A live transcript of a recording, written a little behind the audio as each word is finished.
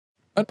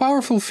A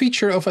powerful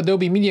feature of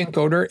Adobe Media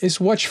Encoder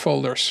is watch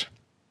folders.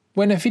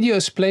 When a video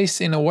is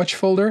placed in a watch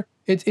folder,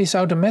 it is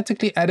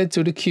automatically added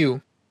to the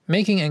queue,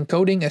 making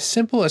encoding as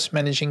simple as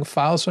managing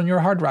files on your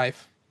hard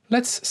drive.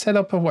 Let's set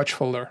up a watch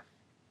folder.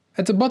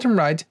 At the bottom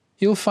right,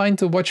 you'll find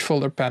the watch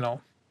folder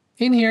panel.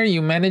 In here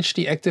you manage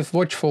the active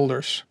watch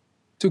folders.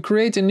 To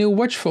create a new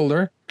watch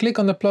folder, click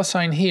on the plus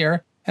sign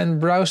here and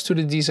browse to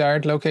the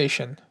desired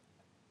location.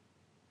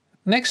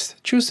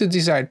 Next, choose the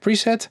desired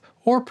preset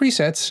or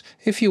presets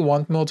if you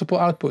want multiple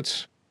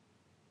outputs.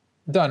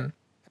 Done.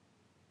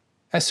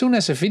 As soon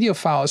as a video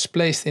file is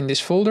placed in this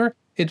folder,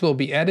 it will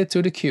be added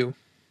to the queue.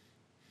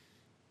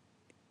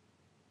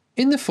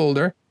 In the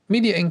folder,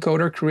 Media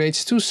Encoder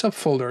creates two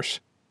subfolders.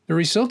 The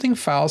resulting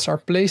files are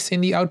placed in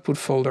the output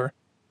folder,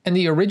 and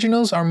the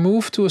originals are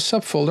moved to a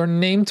subfolder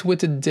named with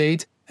the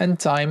date and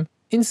time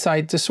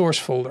inside the source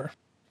folder.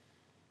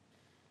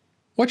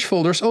 Watch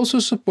folders also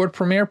support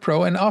Premiere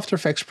Pro and After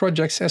Effects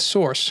projects as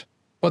source,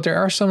 but there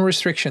are some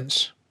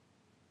restrictions.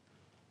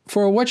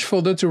 For a watch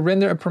folder to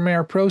render a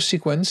Premiere Pro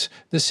sequence,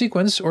 the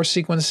sequence or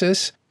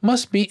sequences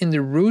must be in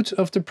the root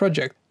of the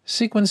project.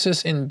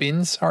 Sequences in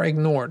bins are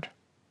ignored.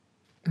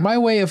 My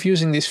way of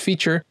using this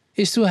feature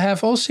is to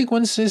have all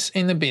sequences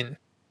in a bin.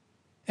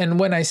 And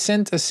when I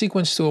send a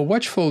sequence to a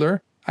watch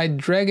folder, I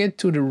drag it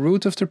to the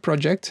root of the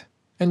project,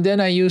 and then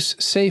I use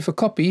Save a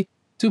Copy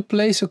to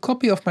place a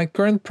copy of my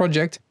current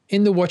project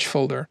in the watch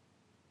folder,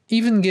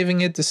 even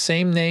giving it the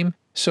same name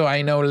so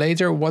I know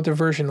later what the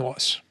version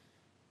was.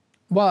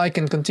 While I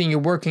can continue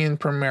working in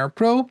Premiere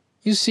Pro,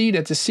 you see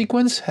that the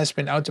sequence has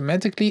been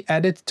automatically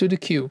added to the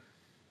queue.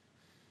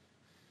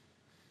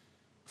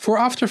 For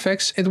After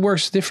Effects it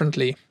works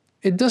differently.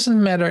 It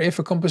doesn't matter if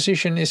a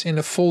composition is in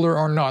a folder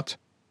or not.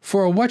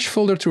 For a watch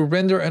folder to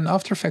render an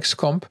After Effects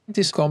comp,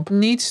 this comp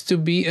needs to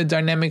be a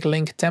dynamic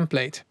link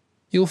template.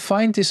 You'll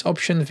find this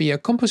option via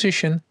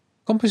Composition,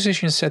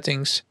 Composition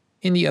Settings,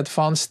 in the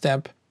Advanced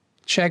tab,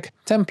 check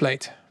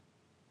Template.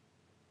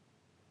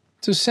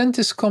 To send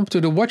this comp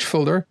to the watch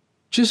folder,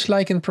 just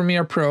like in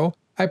Premiere Pro,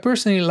 I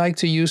personally like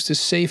to use the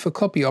Save a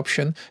Copy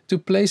option to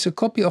place a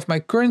copy of my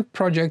current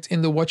project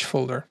in the watch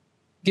folder,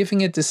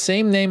 giving it the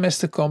same name as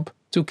the comp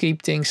to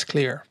keep things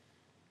clear.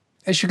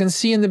 As you can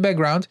see in the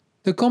background,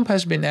 the comp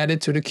has been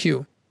added to the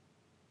queue.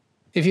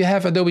 If you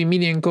have Adobe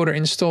Media Encoder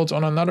installed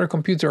on another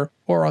computer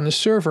or on a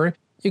server,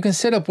 you can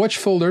set up watch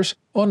folders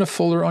on a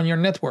folder on your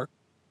network,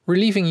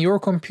 relieving your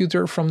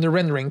computer from the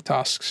rendering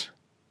tasks.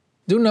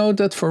 Do note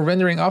that for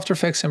rendering After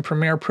Effects and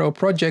Premiere Pro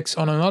projects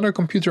on another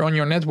computer on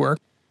your network,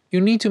 you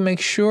need to make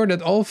sure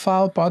that all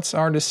file paths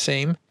are the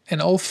same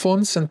and all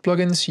fonts and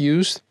plugins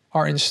used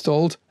are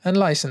installed and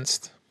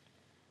licensed.